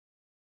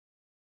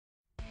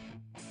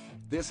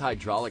This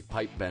hydraulic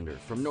pipe bender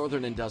from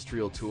Northern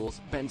Industrial Tools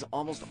bends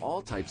almost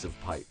all types of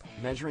pipe,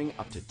 measuring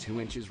up to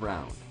 2 inches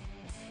round.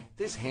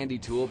 This handy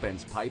tool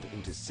bends pipe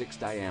into 6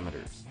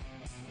 diameters: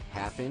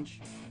 1/2 inch,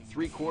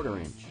 3/4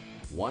 inch,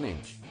 1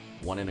 inch,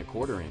 1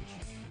 1/4 inch,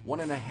 1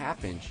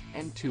 1/2 inch,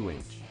 and 2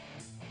 inch.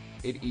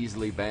 It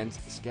easily bends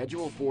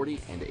Schedule 40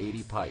 and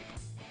 80 pipe,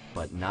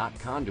 but not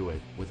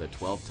conduit with a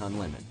 12-ton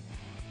limit.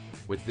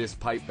 With this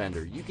pipe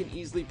bender, you can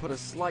easily put a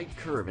slight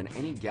curve in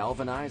any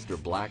galvanized or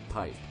black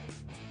pipe.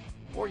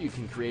 Or you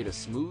can create a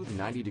smooth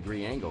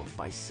 90-degree angle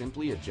by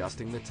simply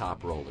adjusting the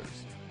top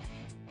rollers.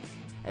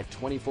 At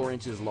 24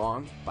 inches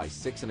long by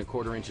 6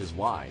 1/4 inches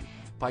wide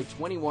by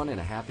 21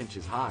 1/2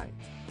 inches high,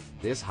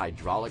 this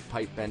hydraulic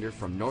pipe bender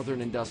from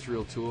Northern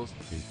Industrial Tools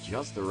is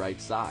just the right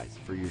size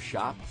for your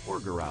shop or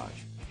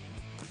garage.